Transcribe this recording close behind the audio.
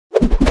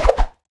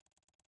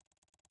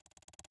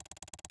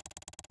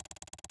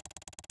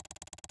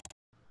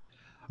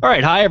All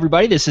right, hi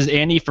everybody. This is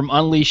Andy from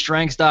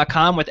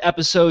UnleashStrengths.com with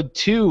episode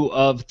 2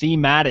 of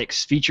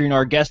THEME-ADDICTS, featuring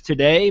our guest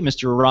today,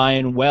 Mr.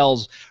 Ryan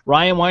Wells.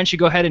 Ryan, why don't you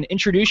go ahead and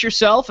introduce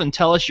yourself and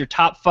tell us your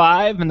top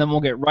 5, and then we'll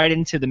get right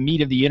into the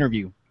meat of the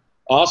interview.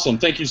 Awesome.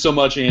 Thank you so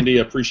much, Andy.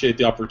 I appreciate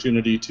the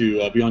opportunity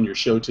to be on your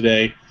show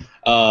today.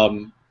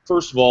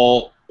 First of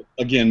all,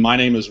 again, my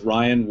name is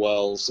Ryan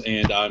Wells,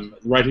 and I'm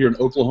right here in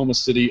Oklahoma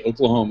City,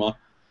 Oklahoma.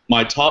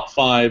 My top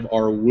 5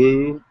 are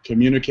woo,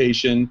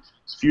 communication,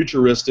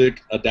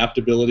 futuristic,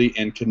 adaptability,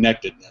 and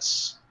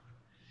connectedness.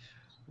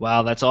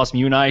 Wow, that's awesome.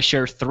 You and I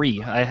share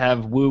 3. I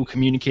have woo,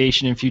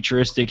 communication, and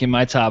futuristic in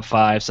my top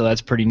 5, so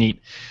that's pretty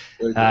neat.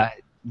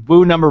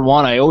 Woo number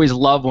 1, I always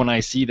love when I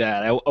see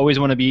that. I always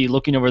want to be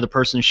looking over the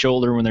person's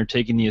shoulder when they're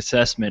taking the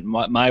assessment.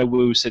 My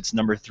woo sits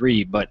number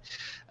 3, but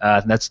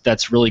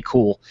that's really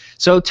cool.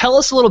 So tell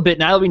us a little bit,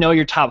 now that we know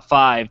your top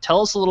 5,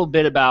 tell us a little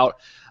bit about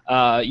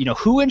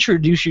who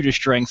introduced you to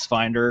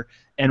StrengthsFinder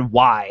and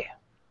why.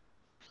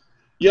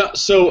 Yeah,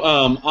 so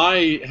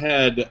I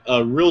had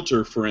a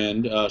realtor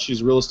friend,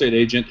 she's a real estate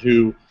agent,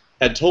 who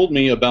had told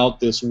me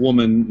about this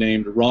woman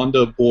named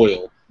Rhonda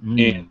Boyle.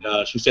 And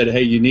she said,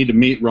 hey, you need to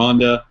meet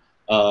Rhonda.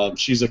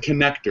 She's a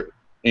connector.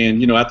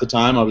 And, at the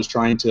time I was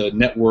trying to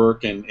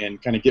network and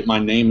kind of get my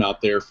name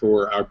out there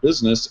for our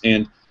business.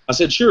 And I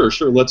said, sure,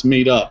 let's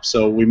meet up.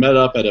 So we met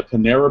up at a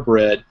Panera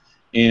Bread.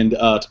 And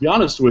to be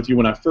honest with you,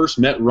 when I first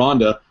met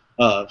Rhonda,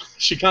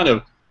 she kind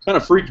of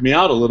freaked me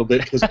out a little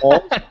bit, because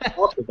all she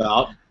talked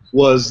about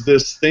was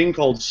this thing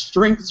called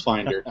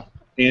StrengthsFinder.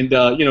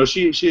 And,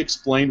 she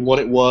explained what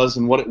it was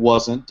and what it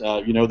wasn't,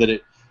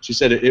 she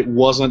said it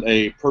wasn't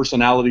a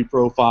personality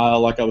profile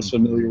like I was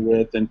familiar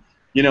with. And,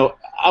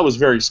 I was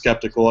very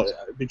skeptical,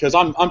 because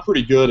I'm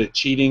pretty good at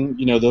cheating,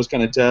 those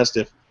kind of tests.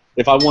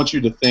 If I want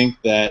you to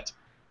think that,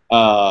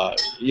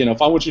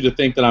 if I want you to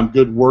think that I'm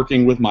good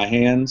working with my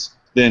hands,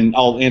 then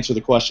I'll answer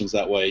the questions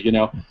that way,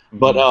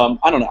 But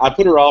I don't know. I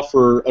put her off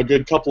for a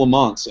good couple of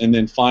months, and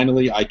then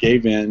finally I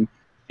gave in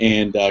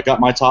and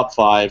got my top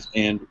 5,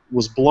 and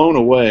was blown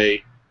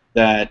away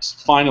that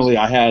finally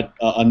I had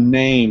a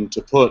name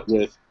to put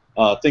with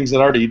things that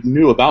I already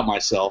knew about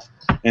myself.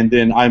 And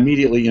then I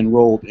immediately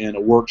enrolled in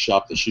a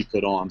workshop that she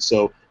put on.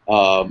 So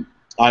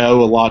I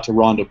owe a lot to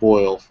Rhonda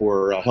Boyle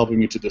for helping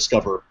me to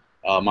discover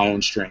my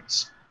own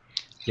strengths.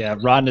 Yeah,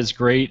 Rhonda's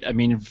great. I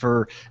mean,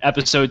 for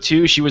episode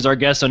 2, she was our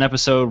guest on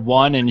episode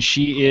 1, and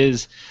she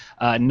is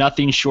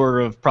nothing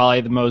short of probably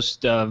the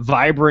most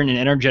vibrant and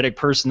energetic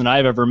person that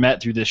I've ever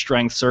met through this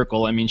strength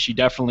circle. I mean, she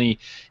definitely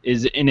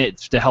is in it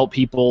to help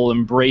people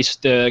embrace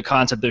the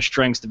concept of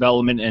strengths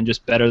development and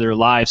just better their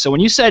lives. So when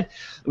you said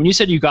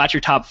you got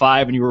your top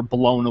 5 and you were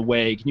blown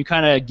away, can you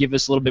kind of give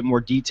us a little bit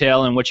more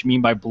detail on what you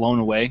mean by blown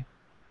away?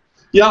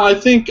 Yeah, I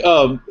think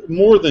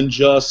more than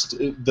just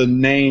the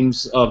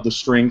names of the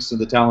strengths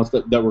and the talents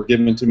that were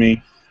given to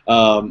me,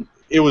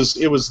 it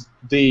was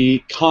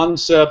the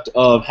concept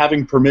of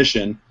having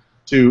permission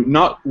to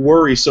not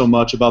worry so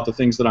much about the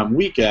things that I'm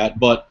weak at,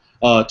 but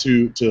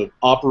to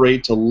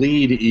operate, to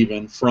lead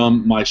even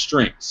from my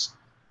strengths.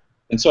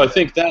 And so I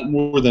think that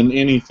more than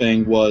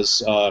anything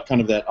was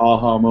kind of that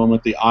aha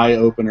moment, the eye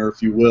opener,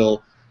 if you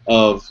will,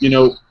 of,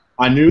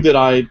 I knew that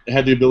I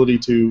had the ability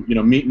to,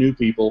 meet new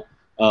people.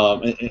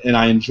 And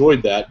I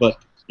enjoyed that, but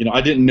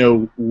I didn't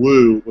know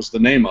woo was the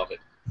name of it.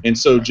 And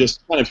so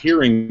just kind of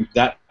hearing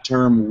that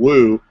term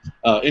woo,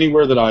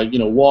 anywhere that I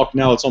walk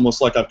now, it's almost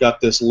like I've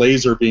got this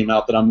laser beam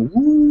out that I'm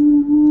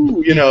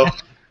woo,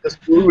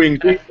 just wooing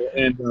people.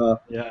 And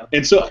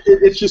and so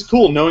it's just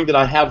cool knowing that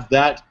I have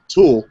that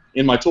tool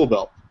in my tool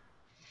belt.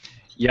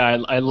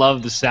 Yeah, I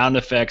love the sound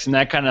effects, and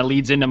that kind of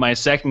leads into my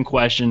second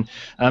question.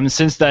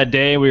 Since that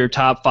day where your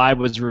top 5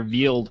 was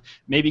revealed,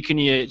 maybe can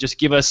you just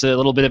give us a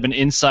little bit of an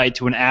insight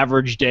to an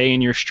average day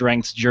in your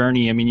strengths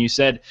journey? I mean, you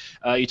said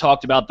you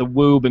talked about the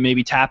woo, but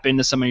maybe tap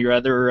into some of your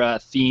other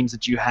themes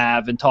that you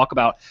have and talk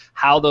about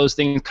how those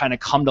things kind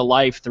of come to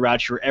life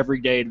throughout your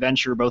everyday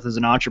adventure, both as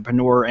an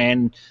entrepreneur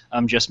and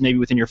just maybe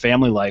within your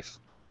family life.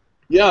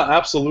 Yeah,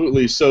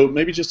 absolutely. So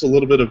maybe just a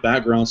little bit of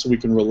background so we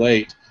can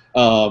relate.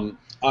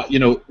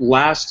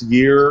 Last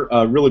year,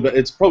 really,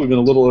 it's probably been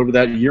a little over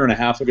that, 1.5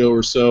 years ago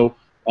or so,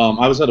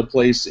 I was at a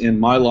place in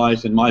my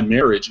life, in my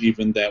marriage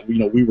even, that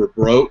we were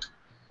broke,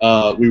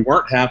 we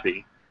weren't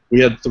happy, we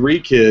had 3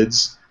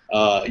 kids.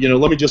 Let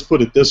me just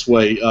put it this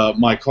way: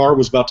 my car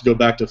was about to go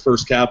back to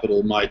First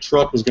Capital, my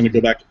truck was going to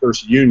go back to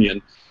First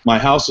Union, my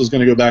house was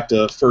going to go back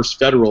to First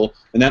Federal,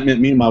 and that meant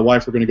me and my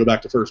wife were going to go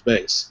back to First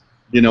Base.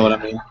 You know what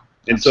I mean?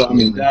 And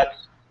Absolutely. so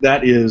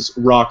that is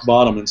rock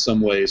bottom in some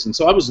ways. And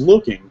so I was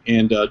looking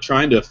and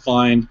trying to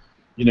find,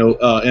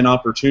 an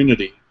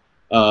opportunity.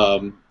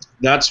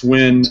 That's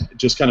when,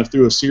 just kind of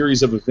through a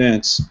series of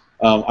events,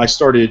 I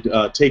started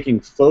taking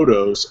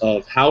photos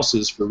of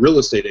houses for real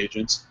estate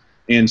agents,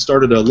 and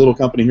started a little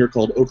company here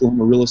called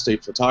Oklahoma Real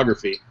Estate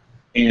Photography.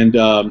 And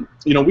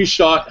we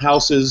shot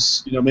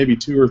houses, maybe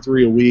 2 or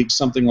 3 a week,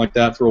 something like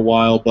that for a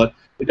while, but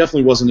it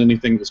definitely wasn't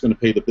anything that was going to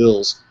pay the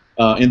bills.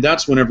 And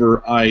that's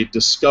whenever I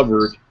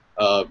discovered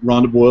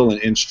Rhonda Boyle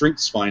and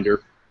StrengthsFinder.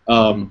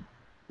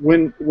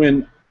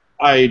 When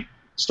I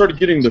started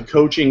getting the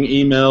coaching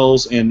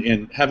emails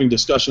and having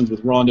discussions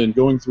with Rhonda and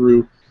going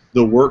through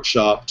the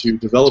workshop to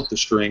develop the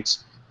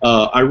strengths,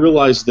 I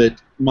realized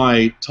that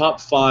my top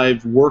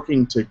 5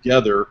 working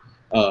together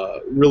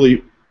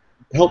really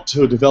helped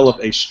to develop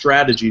a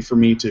strategy for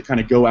me to kind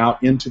of go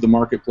out into the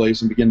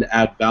marketplace and begin to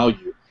add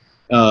value.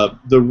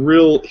 The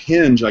real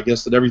hinge, I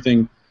guess, that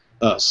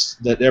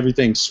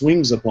everything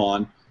swings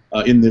upon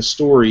in this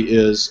story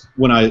is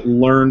when I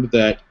learned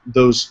that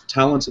those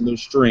talents and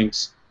those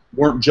strengths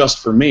weren't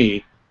just for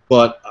me,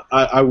 but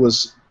I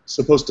was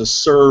supposed to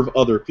serve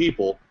other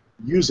people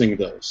using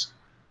those.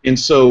 And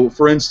so,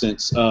 for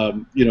instance,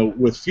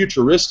 with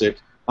Futuristic,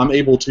 I'm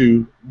able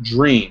to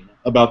dream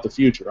about the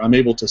future. I'm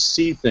able to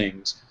see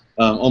things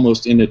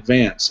almost in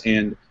advance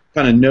and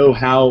kind of know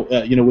how,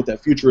 with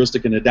that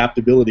futuristic and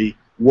adaptability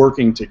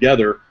working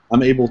together,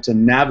 I'm able to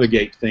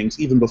navigate things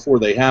even before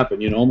they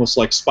happen, almost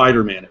like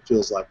Spider-Man, it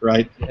feels like,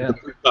 right? Yeah. The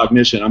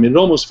precognition. I mean, it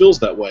almost feels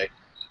that way.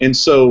 And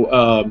so,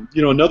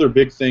 another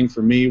big thing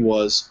for me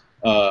was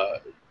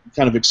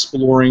kind of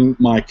exploring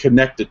my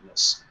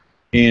connectedness.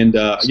 And,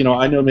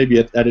 I know maybe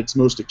at its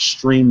most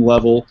extreme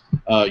level,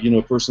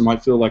 a person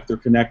might feel like they're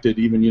connected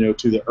even,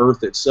 to the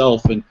earth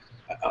itself. And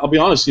I'll be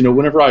honest,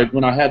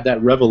 when I had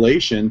that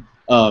revelation,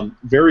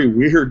 very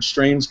weird,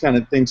 strange kind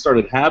of things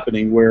started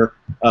happening where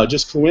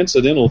just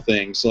coincidental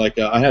things. Like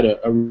I had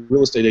a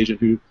real estate agent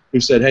who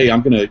said, "Hey,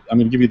 I'm gonna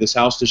give you this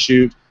house to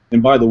shoot,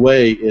 and by the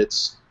way,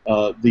 it's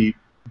the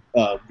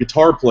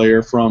guitar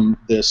player from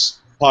this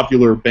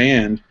popular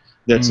band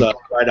that's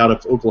right out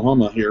of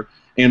Oklahoma here."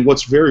 And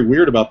what's very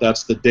weird about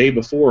that's the day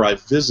before I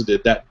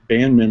visited that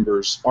band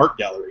member's art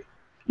gallery.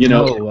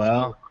 Oh,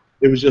 wow.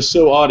 It was just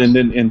so odd,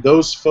 and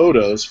those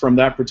photos from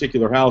that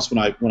particular house,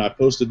 when I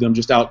posted them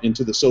just out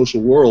into the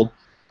social world,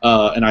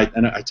 and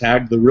I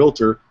tagged the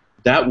realtor,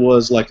 that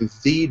was like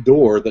the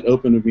door that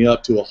opened me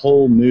up to a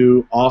whole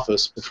new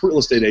office of real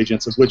estate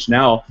agents, of which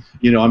now,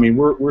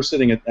 we're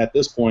sitting at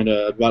this point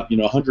about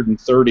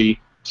 130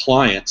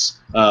 clients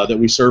that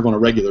we serve on a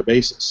regular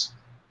basis.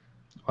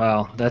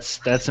 Wow,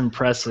 that's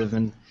impressive.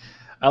 And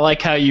I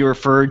like how you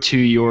referred to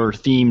your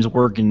themes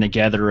working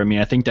together. I mean,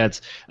 I think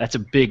that's a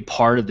big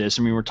part of this.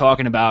 I mean, we're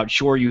talking about,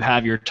 sure, you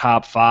have your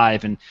top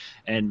 5, and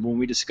when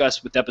we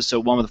discussed with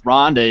episode 1 with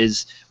Rhonda,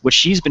 is what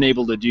she's been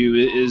able to do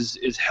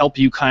is help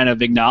you kind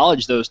of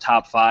acknowledge those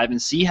top 5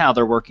 and see how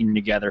they're working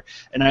together.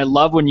 And I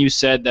love when you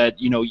said that,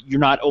 you're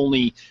not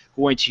only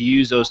going to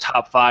use those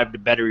top 5 to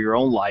better your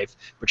own life,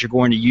 but you're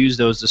going to use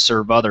those to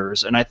serve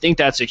others. And I think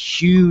that's a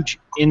huge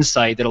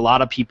insight that a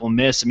lot of people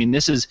miss. I mean,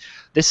 this is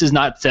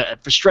not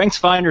for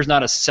StrengthsFinder is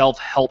not a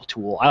self-help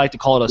tool. I like to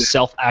call it a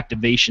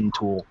self-activation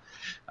tool.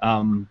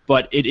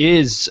 But it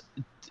is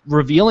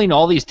revealing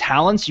all these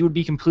talents. You would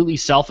be completely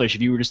selfish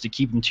if you were just to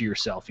keep them to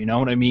yourself. You know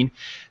what I mean?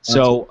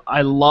 So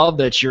I love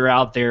that you're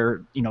out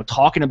there,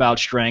 talking about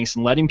strengths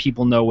and letting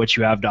people know what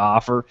you have to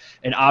offer.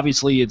 And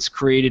obviously, it's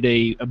created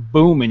a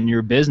boom in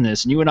your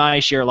business. And you and I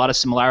share a lot of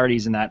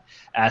similarities in that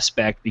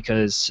aspect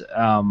because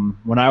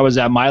when I was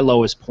at my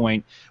lowest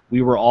point,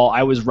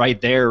 I was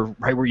right there,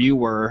 right where you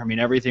were. I mean,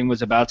 everything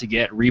was about to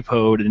get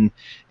repoed,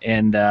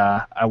 and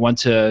I went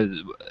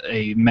to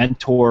a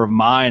mentor of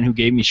mine who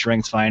gave me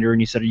StrengthsFinder,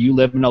 and he said, "Are you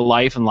living a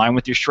life in line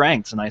with your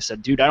strengths?" And I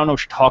said, "Dude, I don't know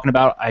what you're talking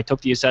about. I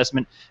took the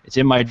assessment. It's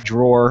in my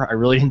drawer. I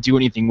really didn't do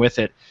anything with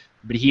it."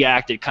 But he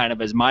acted kind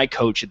of as my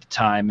coach at the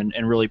time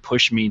and really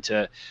pushed me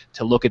to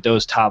look at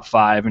those top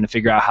 5 and to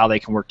figure out how they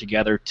can work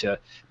together to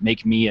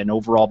make me an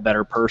overall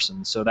better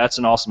person. So that's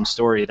an awesome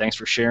story. Thanks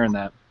for sharing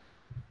that.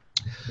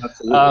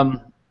 Absolutely.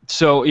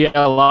 So yeah,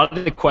 a lot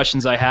of the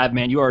questions I had,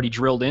 man, you already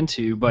drilled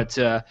into. But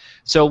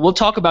so we'll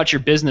talk about your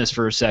business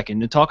for a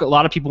second. A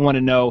lot of people want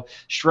to know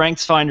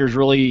StrengthsFinder is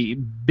really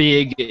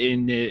big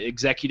in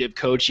executive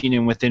coaching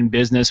and within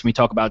business. We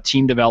talk about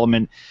team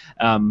development,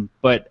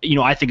 but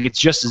I think it's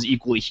just as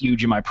equally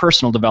huge in my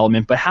personal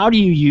development. But how do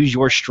you use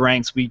your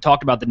strengths? We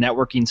talked about the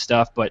networking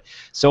stuff, but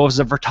so as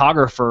a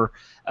photographer,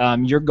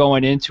 you're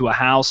going into a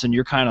house and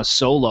you're kind of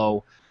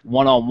solo.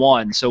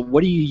 One-on-one. So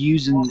what are you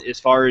using as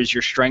far as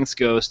your strengths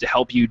goes to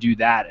help you do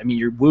that? I mean,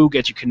 your Woo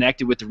gets you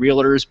connected with the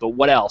realtors, but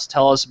what else?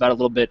 Tell us about a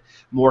little bit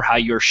more how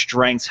your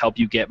strengths help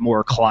you get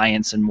more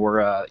clients and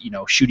more,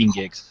 shooting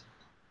gigs.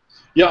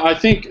 Yeah, I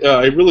think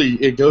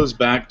it goes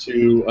back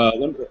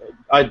to,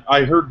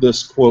 I heard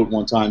this quote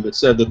one time that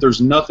said that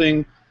there's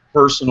nothing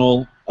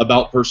personal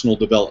about personal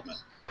development.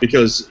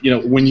 Because,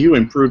 when you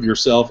improve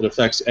yourself, it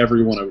affects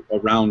everyone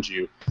around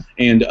you.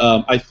 And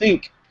I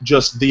think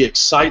just the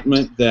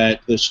excitement that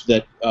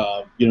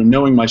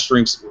knowing my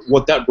strengths,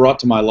 what that brought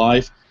to my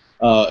life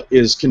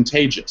is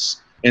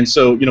contagious. And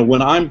so,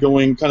 when I'm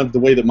going, kind of the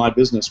way that my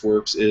business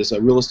works is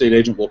a real estate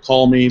agent will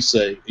call me,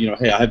 say,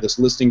 hey, I have this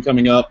listing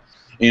coming up,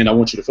 and I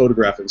want you to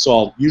photograph it. And so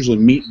I'll usually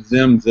meet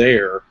them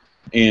there,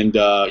 and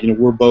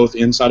we're both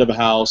inside of a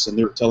house, and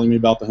they're telling me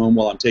about the home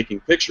while I'm taking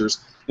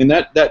pictures. And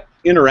that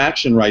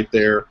interaction right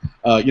there,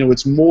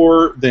 it's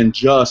more than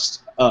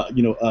just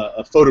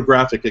a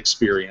photographic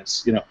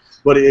experience,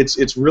 but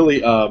it's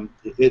really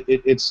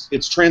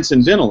it's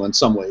transcendental in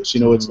some ways.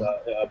 It's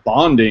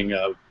bonding,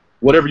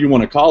 whatever you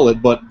want to call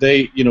it, but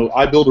they,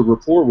 I build a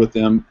rapport with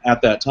them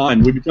at that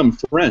time. We become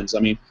friends. I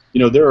mean,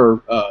 there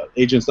are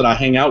agents that I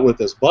hang out with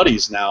as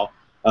buddies now,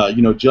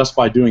 just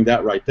by doing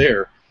that right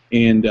there.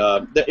 And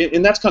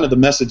that's kind of the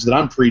message that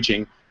I'm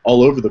preaching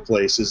all over the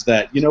place, is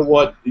that,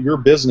 what, your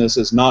business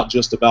is not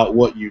just about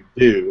what you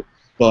do,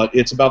 but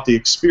it's about the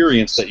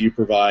experience that you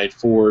provide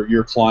for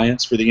your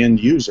clients, for the end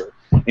user.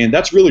 And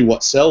that's really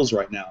what sells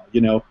right now,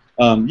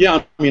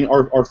 yeah, I mean,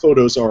 our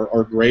photos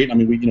are great. I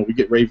mean, we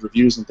get rave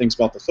reviews and things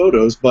about the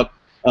photos, but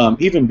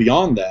even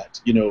beyond that,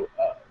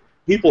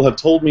 people have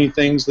told me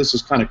things. This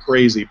is kind of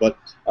crazy, but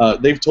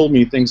they've told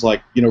me things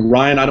like,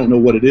 Ryan, I don't know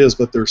what it is,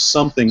 but there's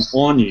something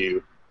on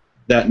you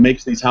that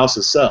makes these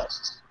houses sell.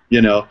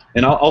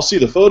 And I'll see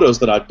the photos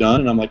that I've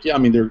done, and I'm like, yeah, I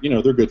mean, they're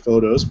good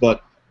photos,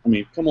 but I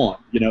mean, come on,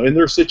 and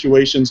there are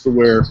situations to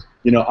where,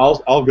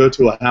 I'll go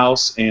to a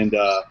house and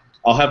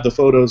I'll have the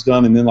photos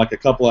done, and then like a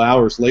couple of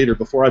hours later,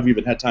 before I've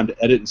even had time to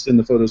edit and send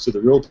the photos to the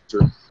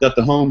realtor, that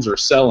the homes are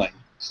selling.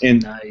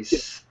 And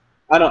nice.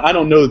 I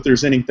don't know that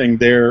there's anything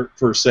there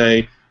per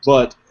se,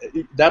 but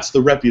that's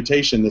the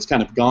reputation that's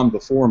kind of gone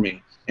before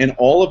me. And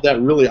all of that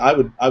really, I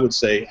would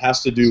say,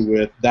 has to do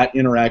with that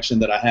interaction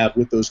that I have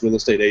with those real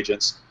estate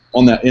agents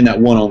in that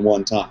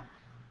one-on-one time.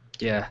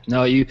 Yeah,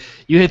 no, you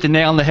hit the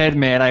nail on the head,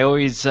 man. I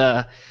always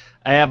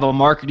I have a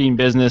marketing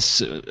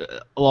business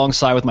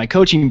alongside with my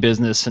coaching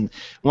business, and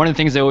one of the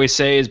things I always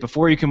say is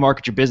before you can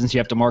market your business, you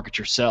have to market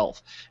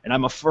yourself. And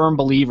I'm a firm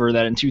believer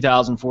that in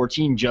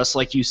 2014, just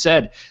like you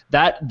said,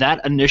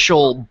 that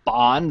initial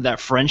bond,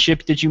 that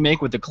friendship that you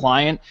make with the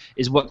client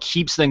is what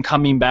keeps them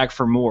coming back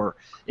for more.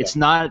 It's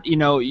not,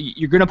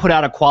 you're going to put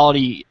out a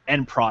quality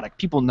end product.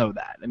 People know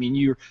that. I mean,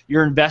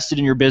 you're invested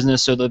in your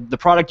business, so the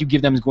product you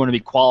give them is going to be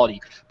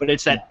quality. But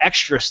it's that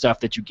extra stuff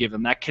that you give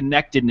them, that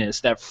connectedness,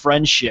 that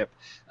friendship,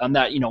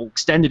 that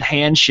extended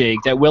handshake,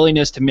 that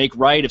willingness to make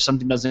right if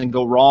something doesn't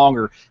go wrong,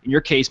 or in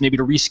your case, maybe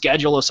to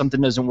reschedule if something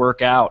doesn't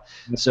work out.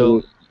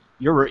 So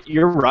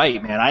you're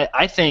right, man.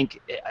 I think,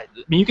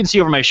 you can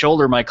see over my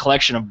shoulder my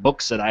collection of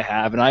books that I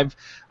have, and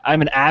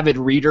I'm an avid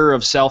reader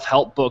of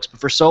self-help books, but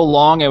for so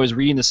long I was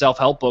reading the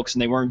self-help books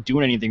and they weren't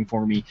doing anything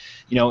for me,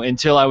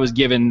 until I was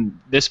given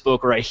this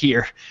book right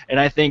here.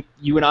 And I think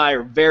you and I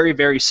are very,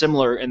 very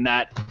similar in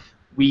that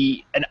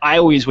I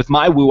always, with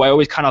my woo, I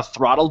always kind of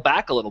throttled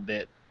back a little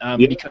bit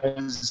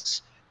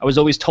because I was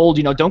always told,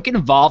 don't get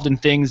involved in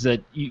things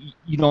that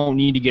you don't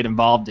need to get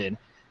involved in.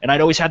 And I'd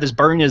always had this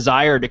burning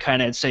desire to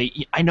kind of say,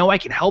 I know I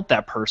can help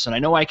that person. I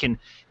know I can.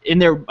 In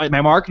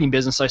my marketing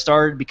business, I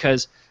started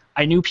because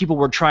I knew people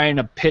were trying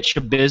to pitch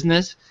a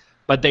business,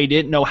 but they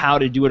didn't know how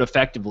to do it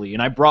effectively.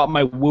 And I brought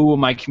my woo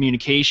and my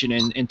communication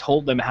and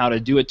told them how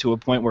to do it to a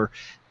point where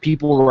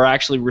people were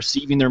actually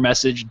receiving their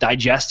message,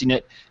 digesting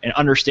it, and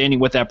understanding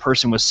what that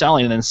person was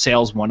selling, and then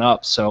sales went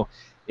up. So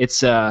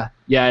it's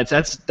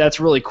that's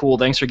really cool.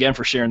 Thanks again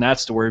for sharing that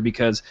story,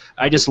 because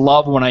I just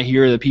love when I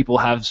hear that people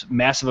have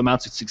massive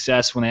amounts of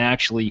success when they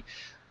actually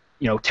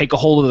take a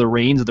hold of the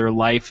reins of their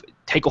life,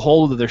 take a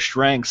hold of their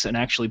strengths, and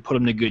actually put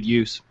them to good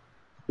use.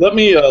 Let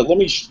me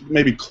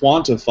maybe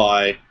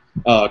quantify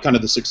kind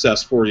of the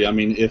success for you. I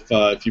mean, if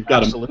you've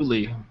got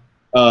absolutely.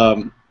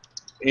 And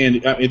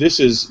I mean, this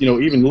is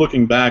even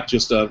looking back,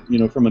 just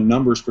from a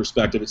numbers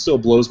perspective, it still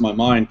blows my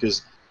mind,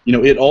 because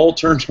it all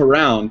turned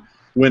around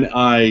when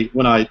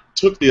I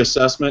took the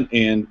assessment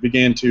and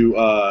began to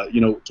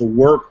to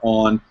work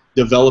on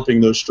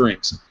developing those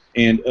strengths.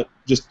 And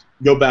just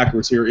go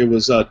backwards here. It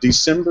was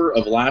December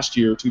of last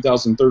year,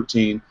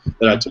 2013,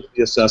 that I took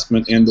the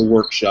assessment and the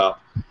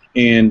workshop.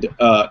 And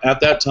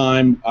at that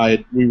time,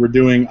 we were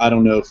doing,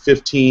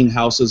 15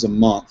 houses a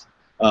month,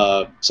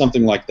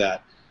 something like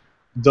that.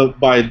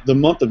 By the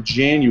month of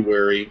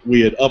January,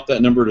 we had upped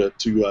that number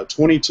to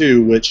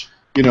 22, which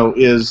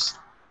is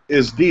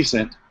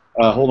decent.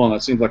 Hold on,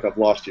 it seems like I've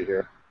lost you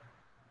here.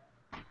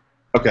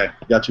 Okay,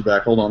 got you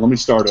back. Hold on, let me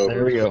start over.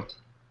 There we go.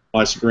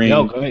 My screen.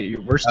 No, go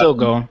ahead. We're still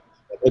going.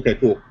 Okay,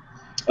 cool.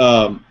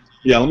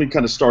 Yeah, let me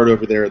kind of start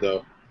over there,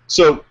 though.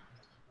 So,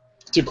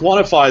 to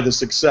quantify the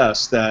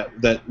success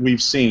that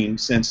we've seen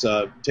since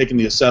taking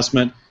the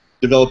assessment,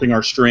 developing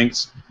our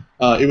strengths,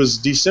 it was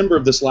December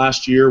of this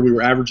last year. We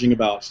were averaging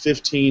about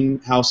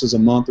 15 houses a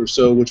month or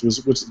so, which was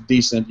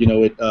decent.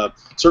 It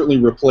certainly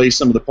replaced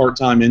some of the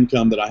part-time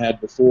income that I had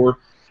before.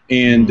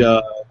 And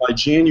by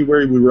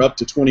January, we were up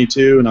to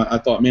 22, and I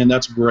thought, man,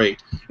 that's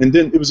great. And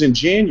then it was in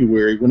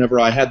January whenever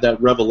I had that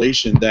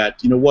revelation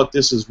that,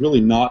 this is really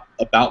not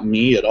about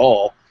me at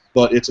all,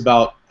 but it's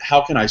about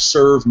how can I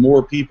serve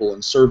more people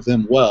and serve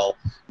them well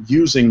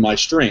using my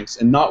strengths,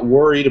 and not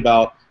worried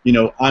about,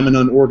 I'm an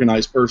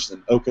unorganized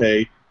person.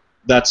 Okay,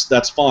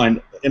 that's fine.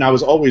 And I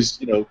was always,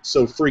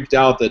 so freaked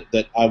out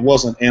that I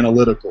wasn't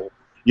analytical,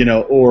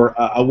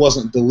 or I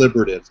wasn't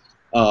deliberative.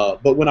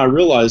 But when I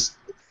realized,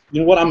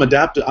 I'm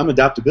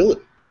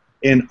adaptability,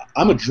 and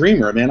I'm a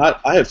dreamer, man.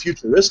 I have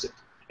futuristic,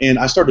 and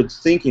I started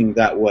thinking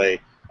that way,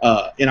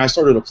 and I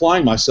started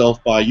applying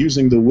myself by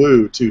using the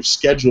woo to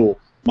schedule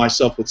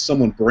myself with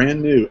someone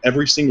brand new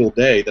every single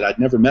day that I'd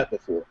never met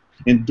before.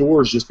 and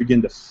doors just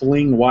began to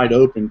fling wide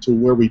open to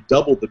where we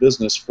doubled the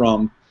business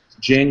from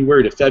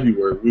January to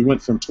February. We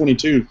went from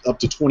 22 up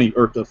to 20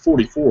 or to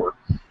 44,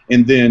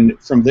 and then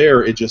from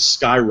there it just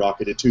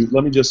skyrocketed to.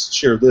 Let me just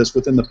share this: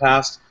 within the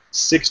past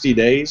 60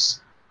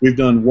 days, we've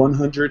done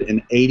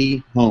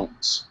 180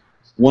 homes.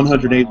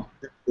 180. Wow.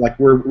 Like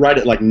we're right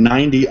at like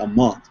 90 a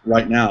month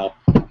right now,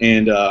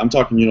 and I'm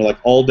talking, you know, like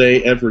all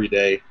day, every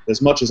day.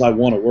 As much as I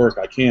want to work,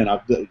 I can.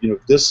 You know,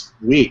 this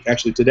week,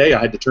 actually today, I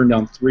had to turn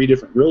down 3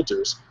 different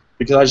realtors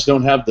because I just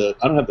don't have the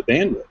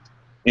bandwidth.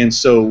 And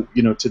so,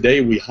 you know,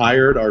 today we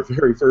hired our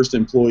very first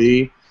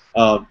employee.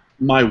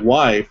 My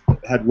wife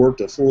had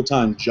worked a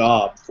full-time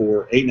job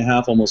for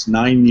 8.5, almost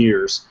 9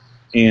 years,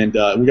 and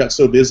we got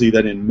so busy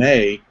that in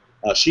May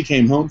she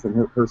came home from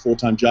her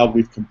full-time job.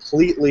 We've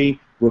completely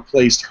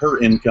replaced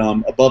her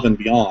income above and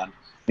beyond,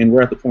 and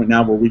we're at the point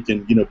now where we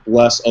can, you know,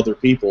 bless other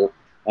people,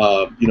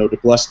 you know, to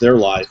bless their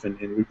life. And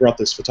we brought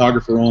this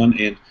photographer on,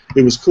 and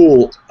it was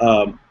cool.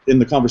 In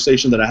the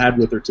conversation that I had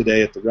with her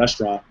today at the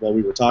restaurant while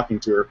we were talking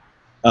to her,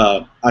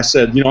 I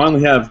said, you know, I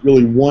only have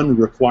really one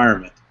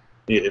requirement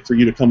for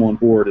you to come on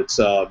board. It's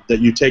that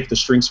you take the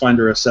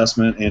StrengthsFinder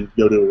assessment and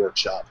go to a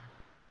workshop.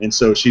 And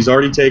so she's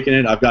already taken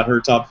it. I've got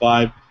her top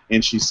 5,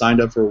 and she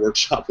signed up for a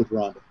workshop with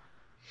Rhonda.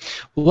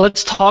 Well,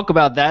 let's talk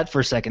about that for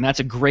a second. That's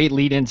a great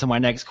lead into my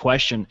next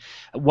question.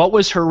 What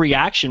was her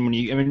reaction when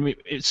you, I mean,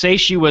 say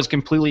she was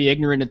completely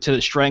ignorant to the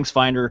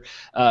StrengthsFinder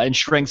and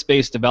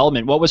strengths-based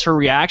development. What was her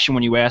reaction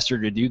when you asked her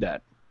to do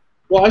that?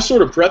 Well, I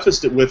sort of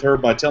prefaced it with her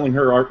by telling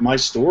her my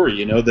story,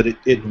 you know, that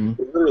it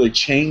literally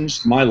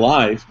changed my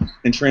life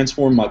and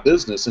transformed my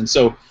business. And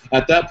so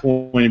at that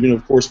point, you know,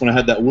 of course, when I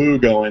had that woo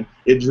going,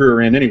 it drew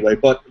her in anyway.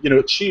 But, you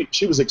know,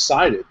 she was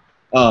excited.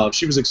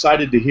 She was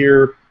excited to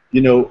hear,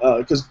 you know,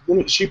 because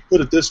she put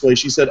it this way.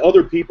 She said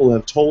other people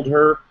have told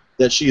her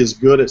that she is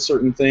good at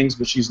certain things,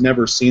 but she's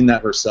never seen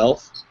that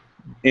herself.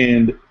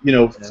 And, you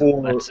know,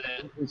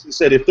 she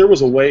said if there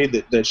was a way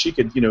that she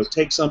could, you know,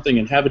 take something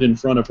and have it in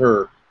front of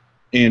her,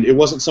 and it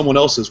wasn't someone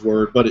else's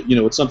word, but, you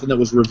know, it's something that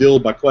was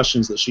revealed by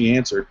questions that she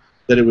answered,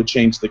 that it would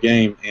change the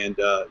game. And,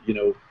 you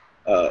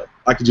know,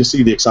 I could just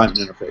see the excitement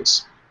in her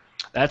face.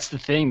 That's the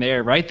thing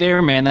there, right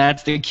there, man.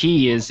 That's the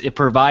key. Is it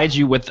provides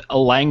you with a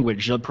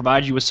language. It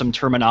provides you with some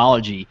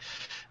terminology.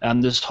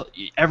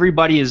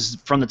 Everybody is,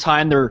 from the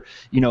time they're,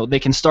 you know, they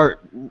can start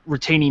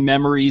retaining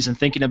memories and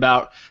thinking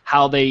about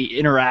how they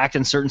interact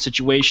in certain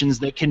situations.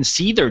 They can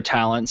see their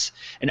talents,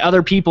 and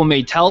other people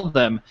may tell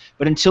them,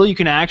 but until you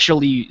can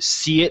actually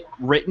see it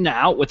written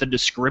out with a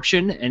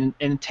description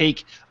and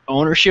take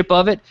ownership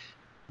of it.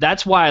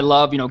 That's why I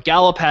love, you know,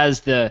 Gallup has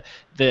the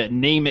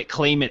name it,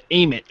 claim it,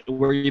 aim it,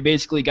 where you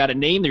basically got to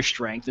name their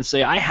strength and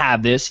say, I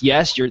have this,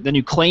 yes, then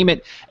you claim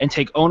it and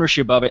take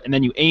ownership of it, and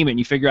then you aim it and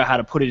you figure out how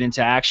to put it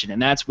into action.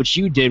 And that's what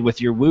you did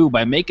with your woo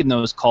by making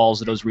those calls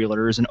to those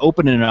realtors and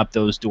opening up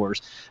those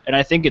doors. And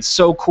I think it's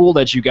so cool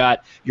that you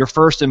got your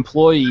first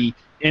employee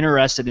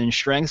interested in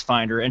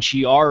StrengthsFinder, and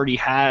she already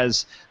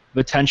has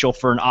potential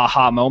for an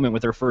aha moment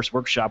with her first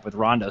workshop with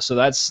Rhonda. So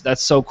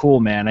that's so cool,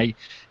 man.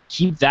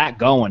 Keep that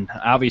going.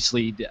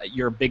 Obviously,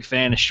 you're a big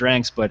fan of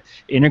strengths, but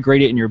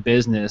integrate it in your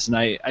business. And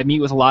I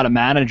meet with a lot of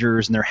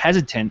managers, and they're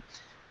hesitant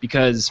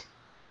because,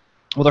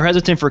 well, they're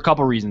hesitant for a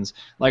couple reasons.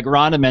 Like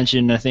Rhonda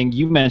mentioned, I think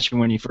you mentioned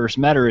when you first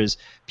met her, is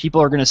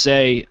people are going to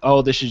say,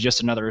 oh, this is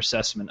just another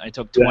assessment. I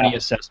took 20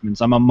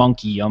 assessments. I'm a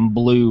monkey. I'm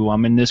blue.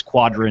 I'm in this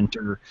quadrant,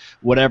 or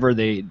whatever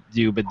they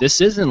do. But this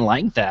isn't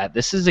like that.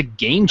 This is a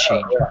game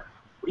changer.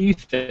 What do you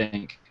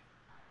think?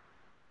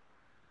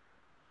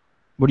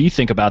 What do you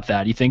think about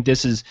that? Do you think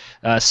this is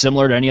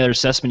similar to any other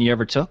assessment you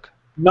ever took?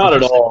 Not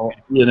at all.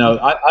 You know,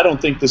 I don't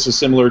think this is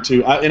similar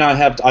to.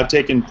 I've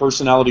taken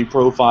personality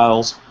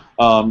profiles.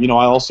 You know,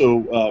 I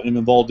also am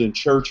involved in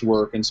church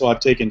work, and so I've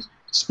taken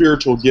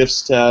spiritual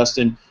gifts tests.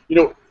 And you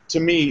know, to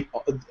me,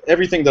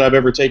 everything that I've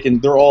ever taken,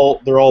 they're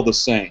all the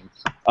same.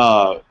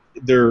 I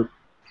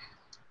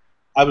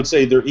would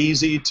say they're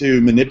easy to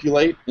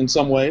manipulate in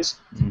some ways.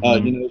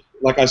 You know,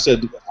 like I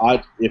said,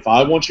 if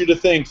I want you to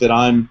think that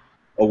I'm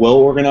a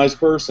well-organized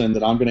person,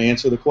 that I'm going to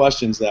answer the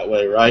questions that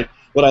way, right?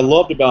 What I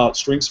loved about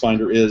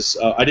StrengthsFinder is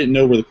I didn't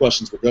know where the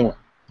questions were going.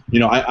 You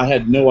know, I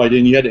had no idea,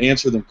 and you had to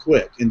answer them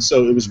quick. And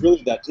so it was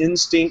really that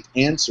instinct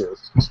answer.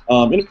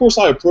 And of course,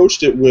 I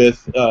approached it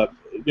with,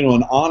 you know,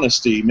 an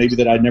honesty maybe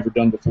that I'd never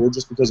done before,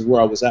 just because of where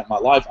I was at in my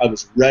life. I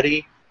was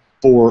ready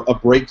for a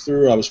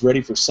breakthrough. I was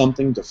ready for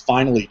something to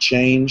finally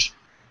change.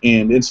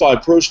 And so I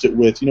approached it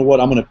with, you know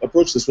what, I'm going to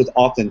approach this with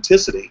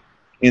authenticity.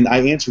 And I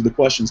answered the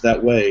questions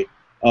that way.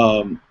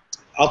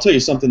 I'll tell you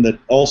something that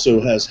also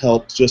has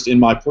helped just in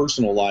my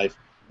personal life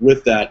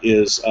with that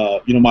is,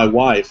 you know, my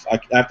wife,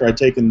 after I'd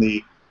taken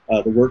the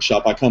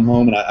workshop, I come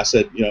home and I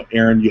said, you know,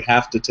 Erin, you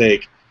have to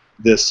take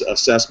this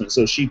assessment.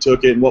 So she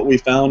took it, and what we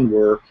found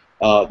were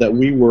that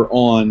we were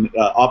on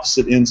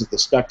opposite ends of the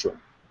spectrum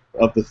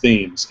of the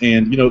themes.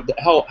 And, you know,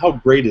 how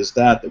great is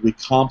that we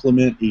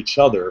complement each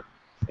other.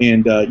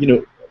 And, you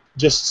know,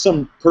 just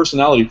some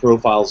personality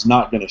profiles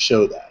not going to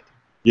show that.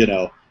 You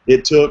know,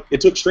 it took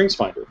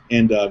StrengthsFinder,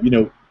 and, you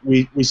know,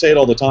 we say it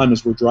all the time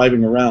as we're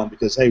driving around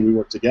because, hey, we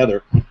work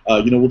together.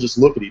 We'll just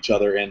look at each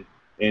other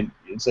and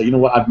say, you know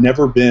what, I've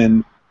never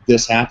been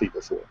this happy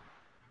before.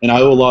 And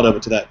I owe a lot of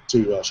it to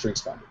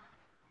StrengthsFinder.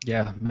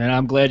 Yeah, man,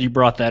 I'm glad you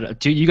brought that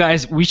up. You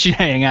guys, we should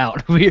hang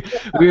out.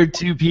 We're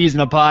two peas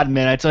in a pod,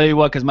 man. I tell you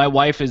what, because my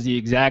wife is the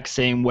exact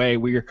same way.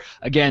 We're,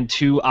 again,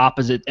 two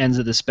opposite ends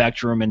of the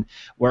spectrum, and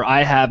where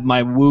I have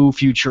my woo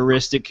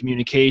futuristic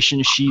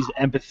communication, she's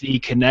empathy,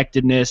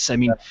 connectedness. I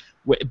mean,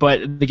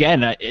 but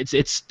again,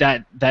 it's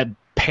that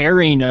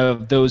pairing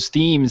of those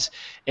themes,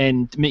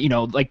 and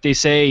like they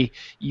say,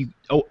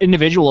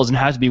 individual doesn't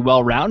have to be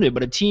well-rounded,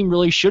 but a team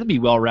really should be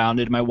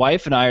well-rounded. My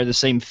wife and I are the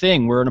same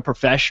thing. We're in a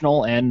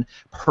professional and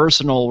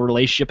personal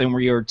relationship, and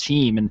we are a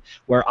team. And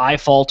where I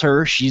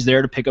falter, she's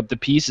there to pick up the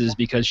pieces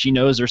because she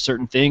knows there's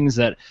certain things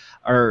that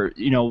are,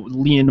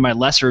 lean into my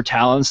lesser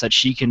talents that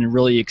she can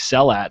really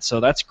excel at. So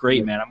that's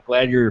great, man. I'm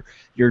glad you're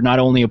not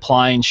only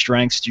applying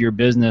strengths to your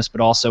business, but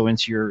also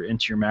into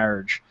your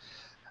marriage.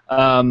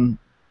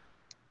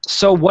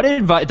 So what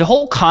advice? The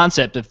whole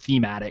concept of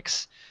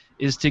theme-addicts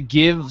is to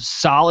give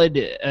solid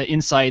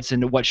insights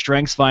into what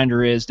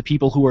StrengthsFinder is to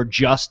people who are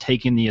just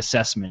taking the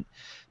assessment.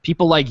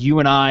 People like you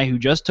and I who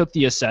just took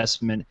the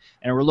assessment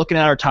and we're looking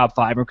at our top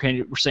 5.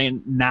 We're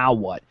saying, now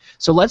what?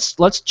 So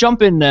let's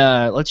jump in.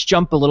 Let's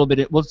jump a little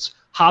bit. Let's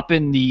hop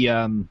in the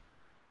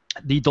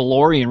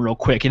DeLorean real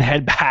quick and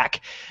head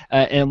back,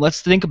 and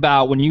let's think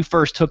about when you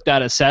first took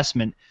that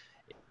assessment.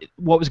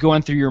 What was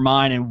going through your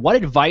mind, and what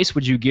advice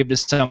would you give to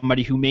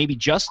somebody who maybe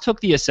just took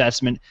the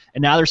assessment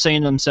and now they're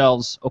saying to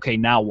themselves, okay,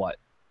 now what?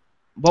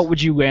 What would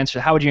you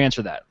answer? How would you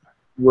answer that?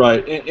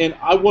 Right, and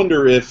I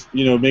wonder if,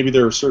 maybe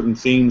there are certain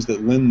themes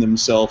that lend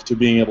themselves to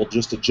being able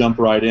just to jump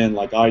right in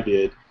like I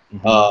did.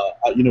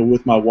 Mm-hmm.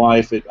 With my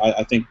wife,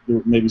 I think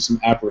there may be some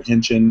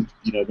apprehension,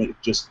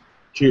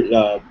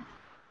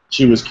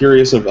 she was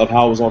curious of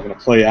how it was all going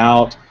to play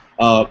out.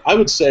 I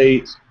would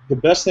say the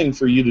best thing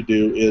for you to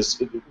do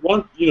is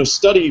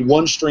study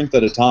one strength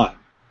at a time,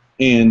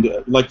 and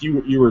like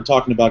you were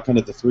talking about, kind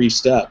of the 3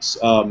 steps.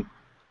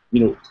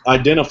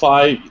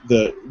 Identify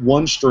the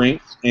one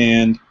strength,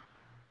 and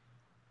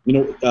I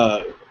don't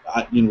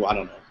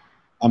know.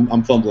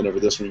 I'm fumbling over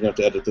this one. You're gonna have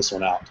to edit this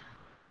one out.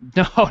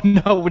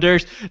 No,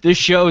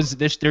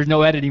 there's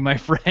no editing, my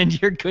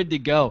friend. You're good to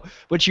go.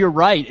 But you're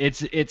right.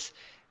 It's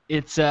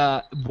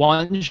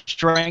one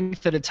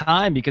strength at a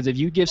time, because if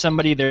you give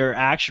somebody their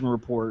action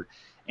report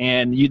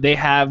and they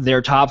have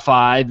their top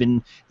 5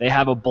 and they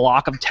have a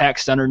block of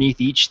text underneath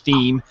each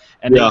theme,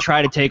 and they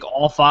try to take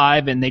all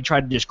 5 and they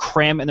try to just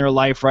cram it in their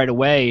life right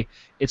away,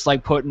 it's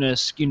like putting a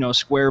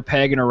square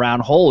peg in a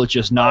round hole. It's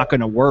just not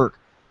going to work.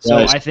 So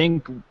I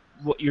think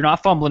you're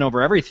not fumbling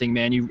over everything,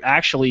 man. You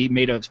actually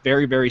made a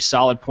very, very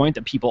solid point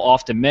that people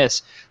often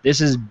miss.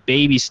 This is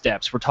baby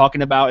steps. We're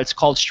talking about, it's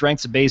called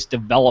strengths-based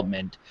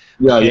development.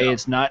 Okay?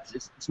 It's not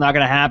going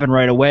to happen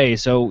right away.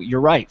 So you're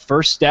right.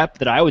 First step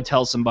that I would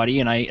tell somebody,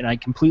 and I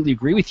completely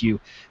agree with you,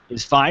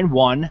 is find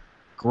one,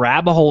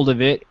 grab a hold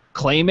of it,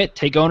 claim it,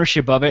 take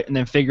ownership of it, and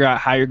then figure out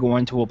how you're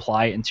going to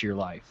apply it into your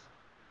life.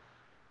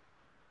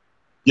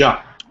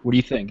 Yeah. What do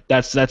you think?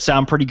 That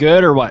sound pretty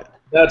good, or what?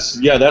 That's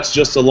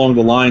just along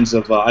the lines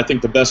of I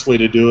think the best way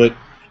to do it,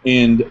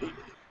 and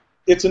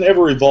it's an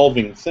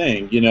ever-evolving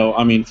thing.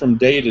 I mean, from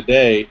day to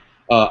day,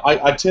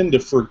 I tend to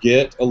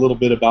forget a little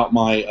bit about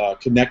my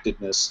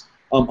connectedness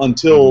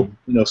until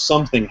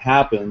something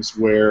happens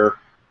where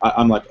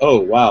I'm like, oh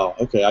wow,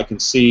 okay, I can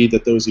see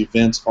that those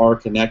events are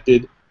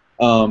connected.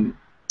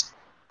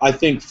 I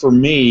think for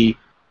me,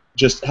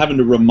 just having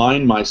to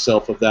remind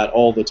myself of that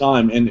all the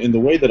time, and the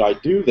way that I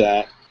do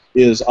that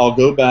is I'll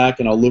go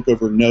back and I'll look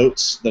over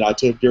notes that I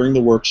took during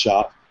the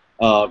workshop.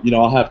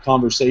 I'll have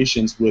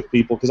conversations with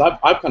people, because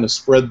I've kind of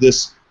spread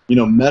this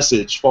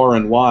message far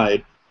and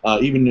wide,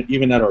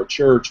 even at our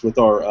church with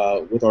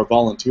our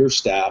volunteer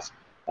staff.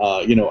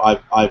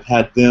 I've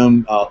had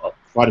them,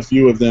 quite a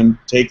few of them,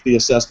 take the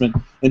assessment,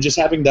 and just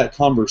having that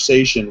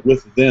conversation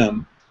with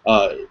them,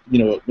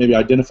 maybe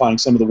identifying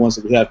some of the ones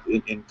that we have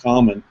in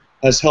common,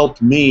 has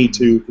helped me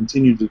to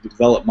continue to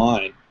develop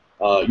mine.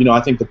 I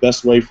think the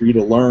best way for you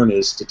to learn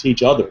is to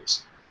teach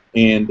others,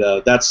 and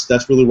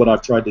that's really what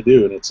I've tried to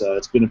do, and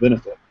it's been a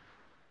benefit.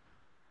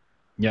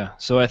 Yeah,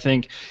 so I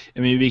think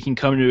we can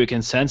come to a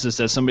consensus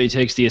that somebody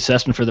takes the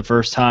assessment for the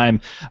first time.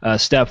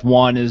 Step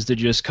 1 is to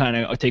just kind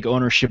of take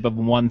ownership of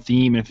one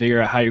theme and figure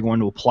out how you're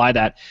going to apply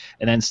that.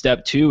 And then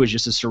step 2 is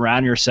just to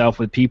surround yourself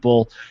with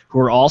people who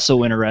are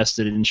also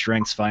interested in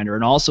StrengthsFinder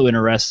and also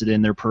interested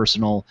in their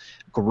personal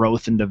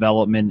growth and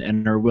development,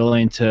 and are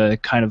willing to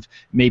kind of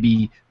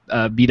maybe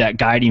be that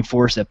guiding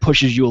force that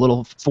pushes you a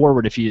little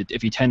forward if you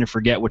tend to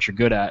forget what you're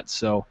good at.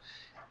 So,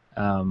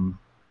 and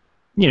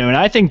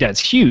I think that's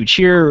huge.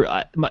 Here,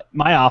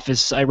 my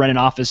office, I rent an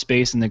office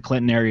space in the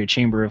Clinton area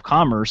Chamber of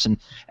Commerce, and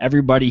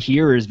everybody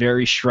here is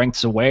very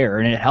strengths aware,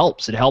 and it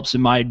helps. It helps in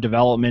my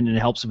development, and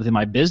it helps within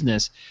my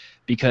business,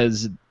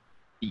 because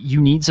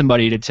you need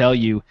somebody to tell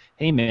you,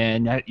 hey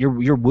man,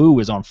 your woo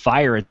is on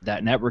fire at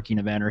that networking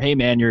event, or hey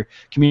man, your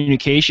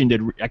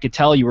communication I could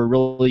tell you were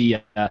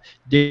really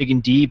digging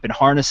deep and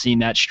harnessing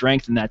that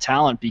strength and that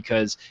talent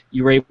because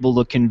you were able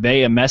to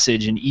convey a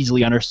message in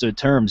easily understood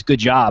terms. Good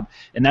job.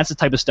 And that's the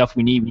type of stuff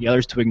we need. We need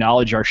others to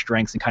acknowledge our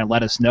strengths and kind of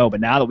let us know. But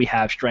now that we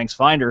have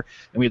StrengthsFinder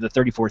and we have the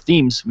 34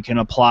 themes, we can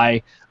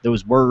apply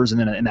those words and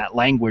then in that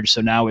language.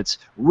 So now it's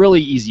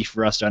really easy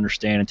for us to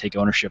understand and take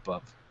ownership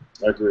of.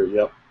 I agree.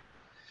 Yep.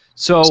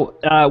 So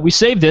we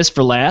saved this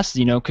for last,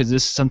 because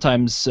this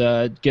sometimes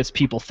gets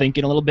people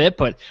thinking a little bit.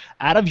 But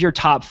out of your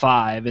top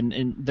 5,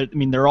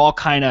 they're all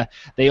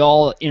they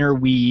all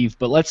interweave.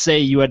 But let's say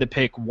you had to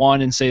pick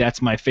one and say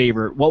that's my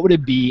favorite. What would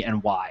it be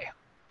and why?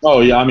 Oh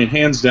yeah, I mean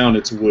hands down,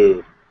 it's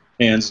woo,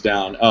 hands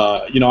down.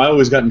 I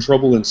always got in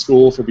trouble in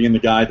school for being the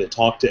guy that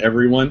talked to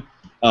everyone.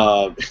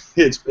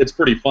 It's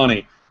pretty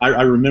funny.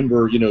 I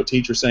remember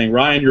teacher saying,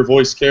 Ryan, your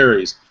voice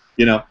carries.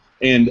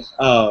 And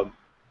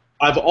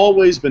I've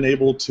always been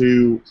able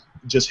to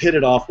just hit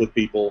it off with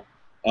people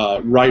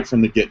right from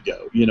the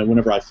get-go,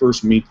 whenever I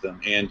first meet them.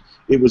 And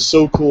it was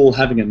so cool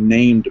having a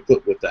name to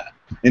put with that.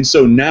 And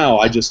so now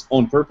I just,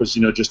 on purpose,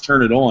 just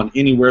turn it on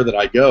anywhere that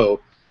I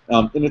go.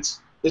 And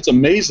it's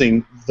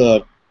amazing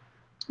the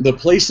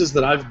places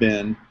that I've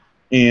been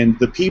and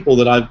the people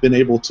that I've been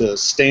able to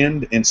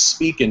stand and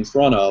speak in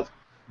front of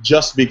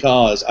just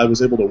because I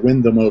was able to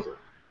win them over.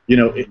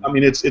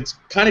 It's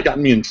kind of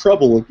gotten me in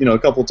trouble, a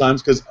couple of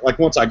times because, like,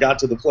 once I got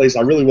to the place,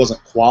 I really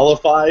wasn't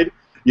qualified,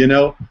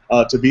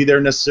 to be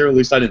there necessarily. At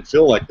least I didn't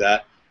feel like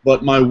that.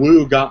 But my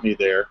woo got me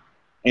there,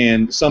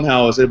 and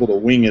somehow I was able to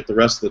wing it the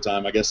rest of the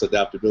time. I guess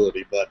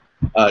adaptability.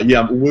 But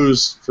yeah,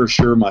 woo's for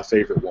sure my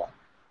favorite one.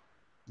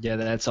 Yeah,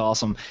 that's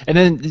awesome. And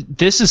then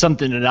this is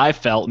something that I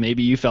felt,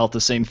 maybe you felt the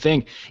same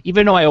thing.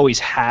 Even though I always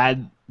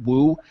had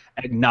woo,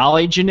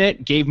 acknowledging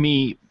it gave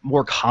me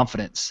more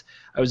confidence.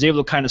 I was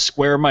able to kind of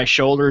square my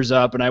shoulders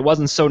up, and I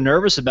wasn't so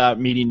nervous about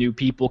meeting new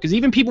people. Because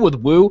even people with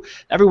woo,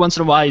 every once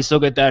in a while you still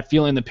get that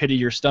feeling in the pit of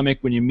your stomach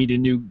when you meet a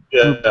new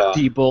group of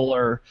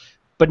people.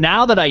 But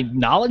now that I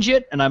acknowledge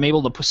it and I'm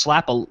able to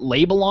slap a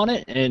label on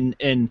it,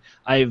 and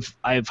I've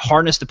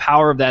harnessed the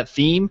power of that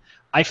theme,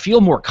 I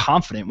feel more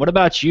confident. What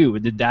about you?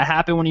 Did that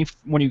happen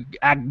when you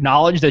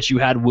acknowledged that you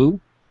had woo?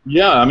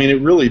 Yeah, I mean,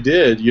 it really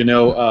did.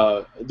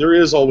 There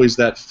is always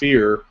that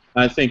fear.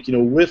 I think,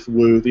 with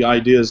woo, the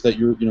idea is that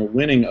you're,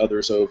 winning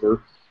others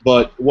over.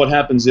 But what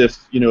happens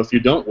if you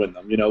don't win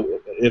them?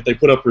 If they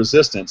put up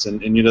resistance and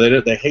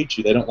they hate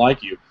you, they don't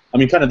like you. I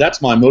mean, kind of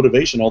that's my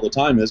motivation all the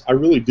time is I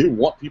really do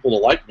want people to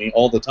like me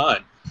all the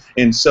time.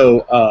 And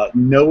so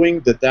knowing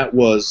that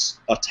was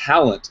a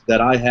talent that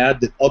I had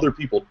that other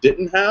people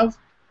didn't have,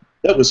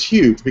 that was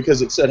huge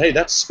because it said, hey,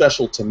 that's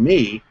special to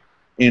me.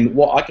 And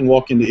I can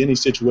walk into any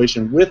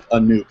situation with a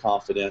new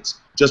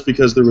confidence just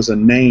because there was a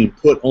name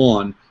put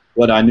on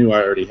what I knew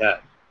I already had.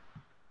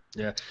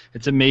 Yeah,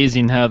 it's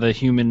amazing how the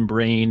human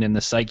brain and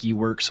the psyche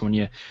works when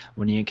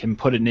you can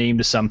put a name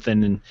to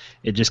something, and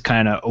it just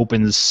kind of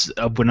opens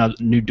up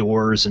new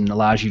doors and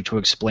allows you to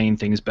explain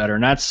things better.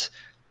 And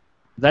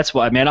that's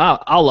why, man,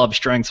 I'll love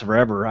strengths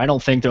forever. I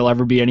don't think there'll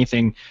ever be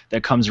anything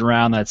that comes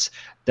around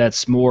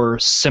that's more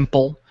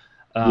simple,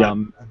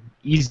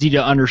 easy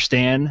to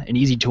understand, and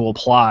easy to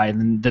apply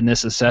than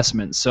this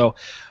assessment. So,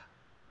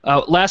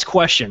 last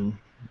question.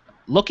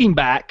 Looking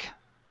back.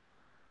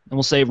 And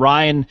we'll say,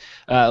 Ryan,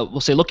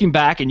 looking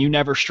back,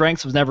 and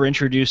strengths was never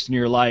introduced in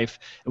your life,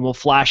 and we'll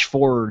flash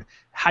forward.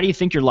 How do you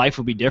think your life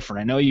would be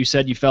different? I know you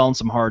said you fell in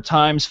some hard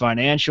times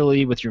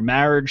financially with your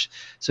marriage,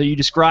 so you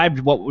described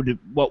what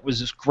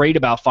was great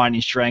about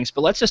finding strengths.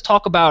 But let's just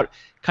talk about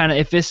kind of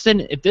if this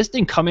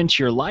didn't come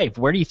into your life,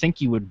 where do you think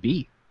you would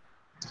be?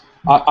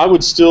 I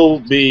would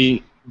still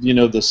be,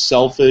 the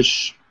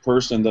selfish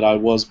person that I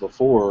was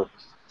before.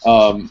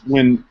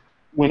 When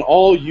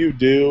all you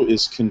do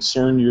is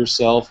concern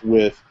yourself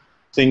with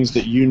things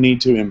that you need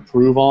to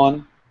improve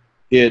on,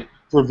 it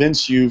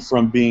prevents you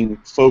from being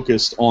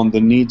focused on the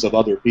needs of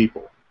other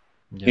people.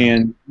 Yeah.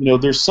 And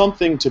there's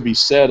something to be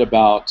said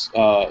about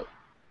a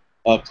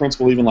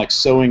principle even like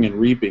sowing and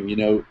reaping.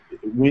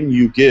 When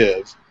you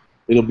give,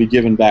 it'll be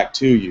given back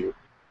to you.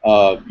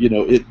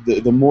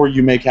 The more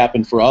you make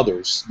happen for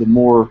others, the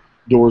more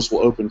doors will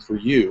open for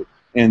you.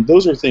 And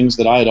those are things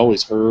that I had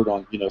always heard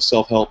on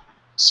self-help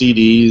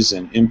CDs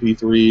and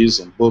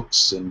MP3s and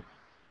books and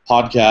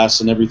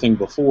podcasts and everything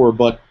before,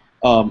 but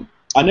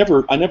I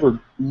never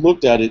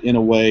looked at it in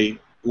a way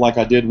like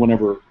I did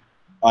whenever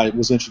I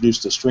was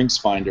introduced to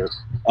StrengthsFinder.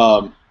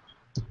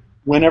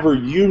 Whenever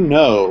you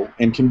know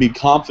and can be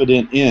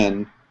confident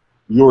in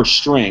your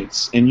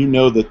strengths, and you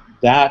know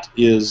that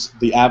is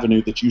the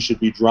avenue that you should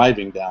be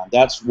driving down,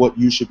 that's what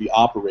you should be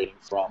operating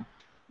from.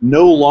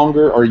 No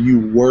longer are you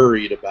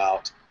worried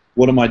about,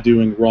 what am I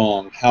doing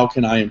wrong? How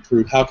can I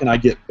improve? How can I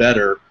get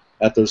better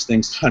at those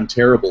things I'm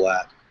terrible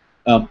at?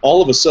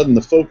 All of a sudden,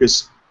 the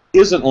focus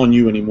isn't on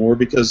you anymore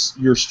because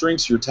your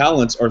strengths, your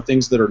talents are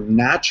things that are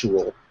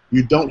natural.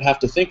 You don't have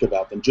to think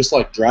about them. Just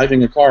like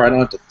driving a car, I don't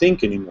have to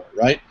think anymore,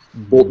 right?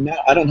 Mm-hmm. Well, now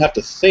I don't have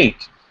to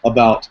think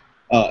about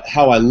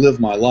how I live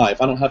my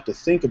life. I don't have to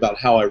think about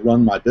how I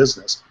run my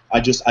business. I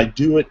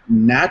do it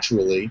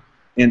naturally,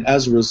 and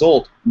as a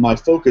result, my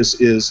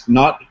focus is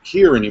not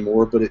here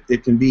anymore, but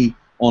it can be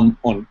on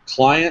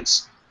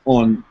clients,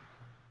 on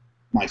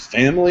my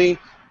family.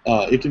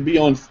 It can be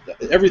on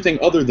everything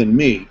other than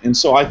me. And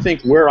so I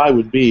think where I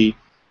would be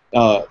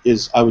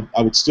is I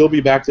would still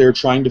be back there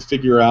trying to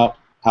figure out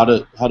how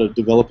to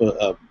develop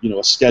a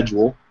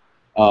schedule,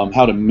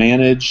 how to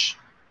manage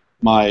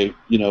my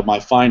my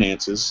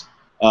finances,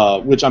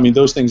 which, I mean,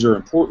 those things are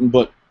important.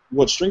 But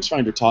what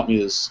StrengthsFinder taught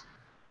me is,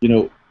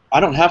 I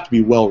don't have to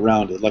be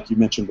well-rounded, like you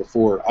mentioned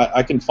before.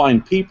 I can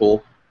find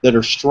people that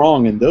are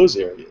strong in those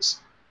areas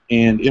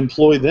and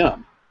employ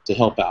them to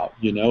help out,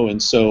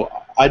 and so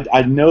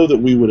I know that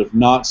we would have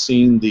not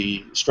seen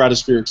the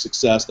stratospheric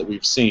success that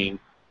we've seen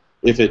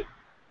if it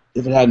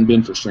hadn't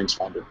been for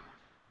StrengthsFinder.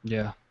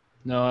 Yeah,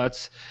 no,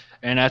 that's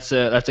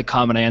a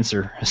common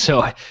answer.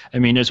 So I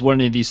mean, it's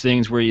one of these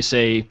things where you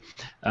say,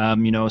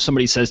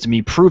 somebody says to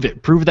me, prove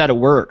that it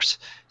works.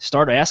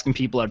 Start asking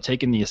people that have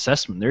taken the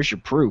assessment. There's your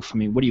proof. I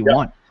mean, what do you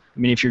want? I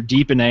mean, if you're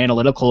deep into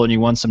analytical and you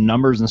want some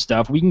numbers and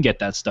stuff, we can get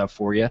that stuff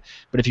for you.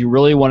 But if you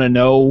really want to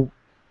know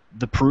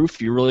the proof,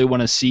 you really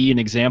want to see an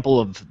example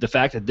of the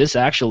fact that this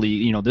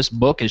actually, this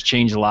book has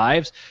changed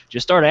lives,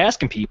 just start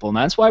asking people. And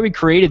that's why we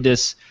created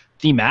this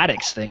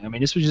THEME-ADDICTS thing. I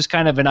mean, this was just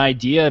kind of an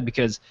idea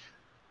because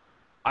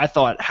I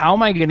thought, how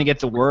am I going to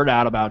get the word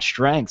out about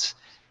strengths?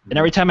 And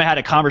every time I had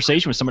a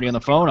conversation with somebody on the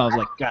phone, I was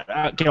like,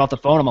 God, get off the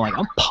phone. I'm like,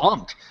 I'm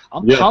pumped.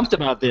 I'm pumped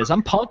about this.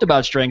 I'm pumped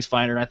about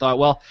StrengthsFinder. And I thought,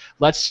 well,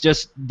 let's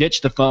just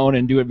ditch the phone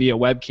and do it via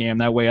webcam.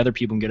 That way other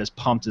people can get as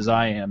pumped as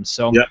I am.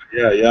 So,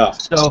 yeah.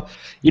 So,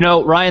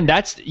 Ryan,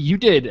 you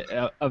did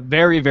a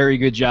very, very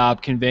good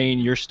job conveying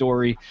your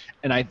story.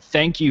 And I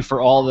thank you for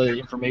all the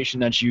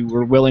information that you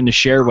were willing to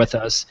share with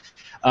us.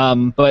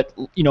 But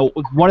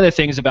one of the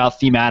things about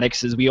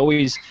THEME-ADDICTS is we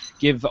always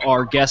give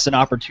our guests an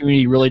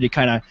opportunity really to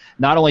kind of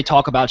not only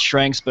talk about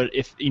strengths, but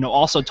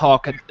also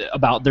talk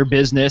about their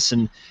business,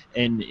 and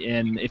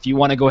if you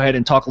want to go ahead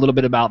and talk a little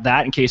bit about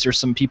that, in case there's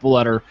some people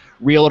that are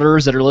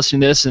realtors that are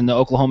listening to this in the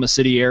Oklahoma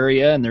City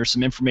area, and there's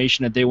some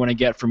information that they want to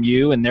get from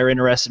you, and they're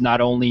interested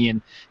not only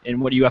in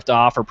what you have to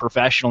offer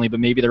professionally, but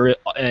maybe they're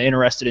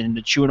interested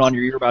in chewing on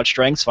your ear about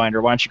StrengthsFinder.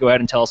 Why don't you go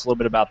ahead and tell us a little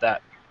bit about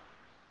that?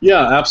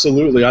 Yeah,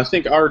 absolutely. I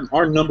think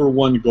our number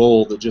one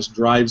goal that just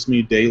drives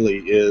me daily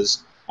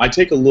is I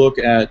take a look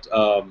at,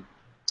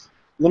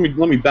 let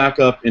me back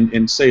up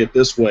and say it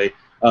this way.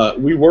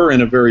 We were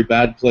in a very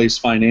bad place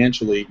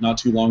financially not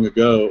too long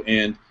ago,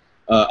 and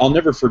I'll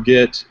never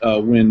forget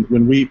when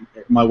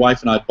my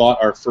wife and I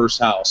bought our first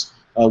house.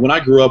 When I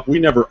grew up, we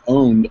never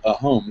owned a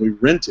home. We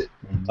rented.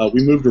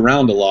 We moved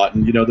around a lot,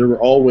 and there were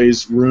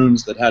always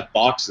rooms that had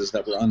boxes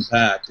that were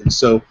unpacked, and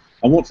so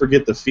I won't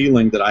forget the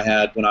feeling that I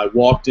had when I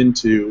walked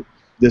into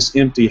this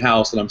empty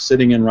house that I'm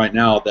sitting in right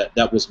now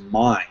that was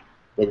mine,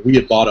 but we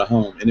had bought a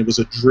home, and it was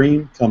a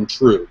dream come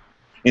true.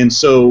 And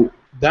so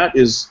that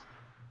is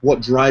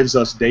what drives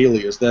us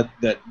daily, is that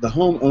the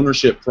home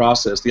ownership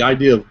process, the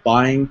idea of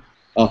buying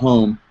a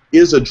home,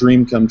 is a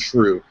dream come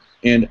true.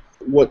 And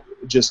what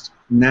just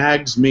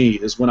nags me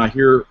is when I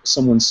hear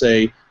someone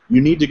say,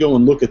 you need to go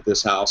and look at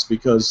this house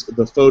because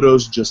the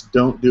photos just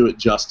don't do it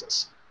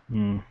justice.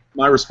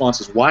 My response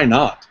is, why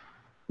not?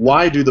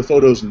 Why do the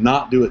photos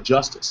not do it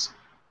justice?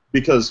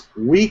 Because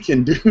we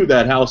can do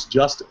that house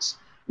justice.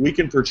 We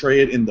can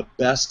portray it in the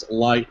best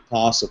light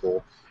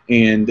possible,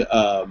 and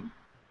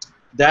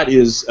that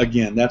is,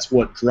 again, that's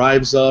what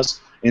drives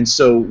us. And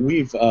so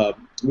we've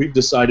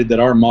decided that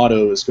our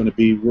motto is going to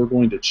be, we're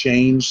going to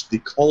change the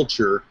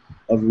culture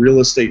of real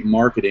estate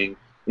marketing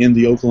in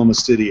the Oklahoma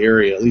City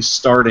area, at least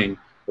starting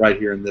right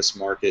here in this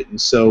market. And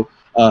so,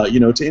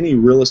 to any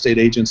real estate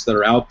agents that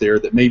are out there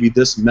that maybe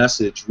this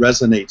message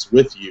resonates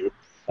with you,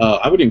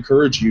 I would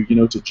encourage you,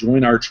 to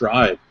join our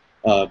tribe.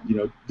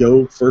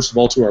 Go first of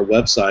all to our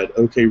website,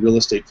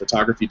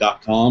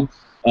 okrealestatephotography.com,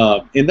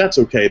 and that's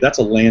okay. That's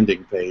a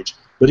landing page.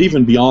 But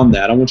even beyond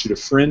that, I want you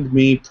to friend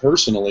me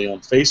personally on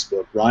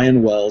Facebook,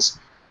 Ryan Wells,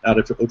 out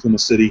of Oklahoma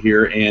City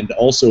here, and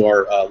also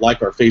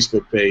like our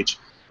Facebook page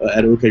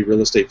at OK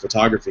Real Estate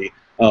Photography,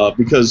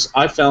 because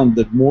I found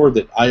that more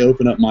that I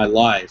open up my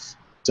life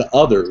to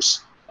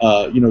others,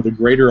 the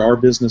greater our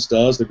business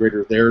does, the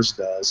greater theirs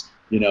does.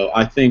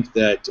 I think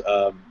that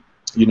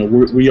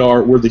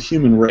we're the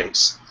human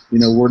race.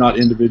 We're not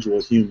individual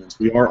humans.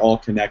 We are all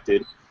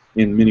connected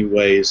in many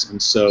ways,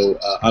 and so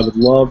I would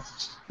love,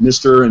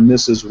 Mr. and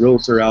Mrs.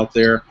 Realtor out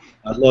there,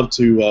 I'd love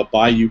to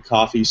buy you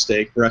coffee,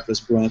 steak,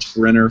 breakfast, brunch,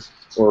 dinner,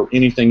 or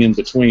anything in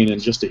between,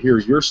 and just to hear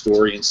your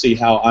story and see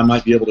how I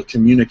might be able to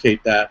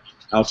communicate that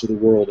out to the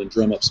world and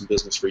drum up some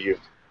business for you.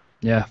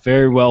 Yeah,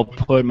 very well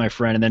put, my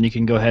friend. And then you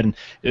can go ahead and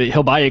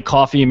he'll buy you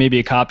coffee and maybe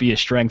a copy of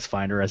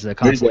StrengthsFinder as a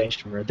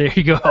consolation. There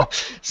you go.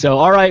 So,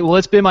 all right. Well,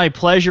 it's been my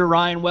pleasure,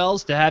 Ryan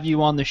Wells, to have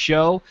you on the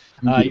show.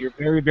 You're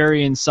very,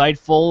 very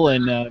insightful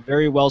and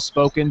very well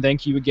spoken.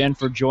 Thank you again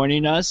for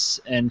joining us.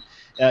 And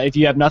if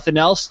you have nothing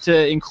else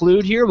to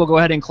include here, we'll go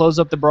ahead and close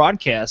up the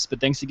broadcast. But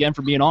thanks again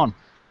for being on.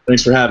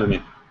 Thanks for having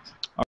me.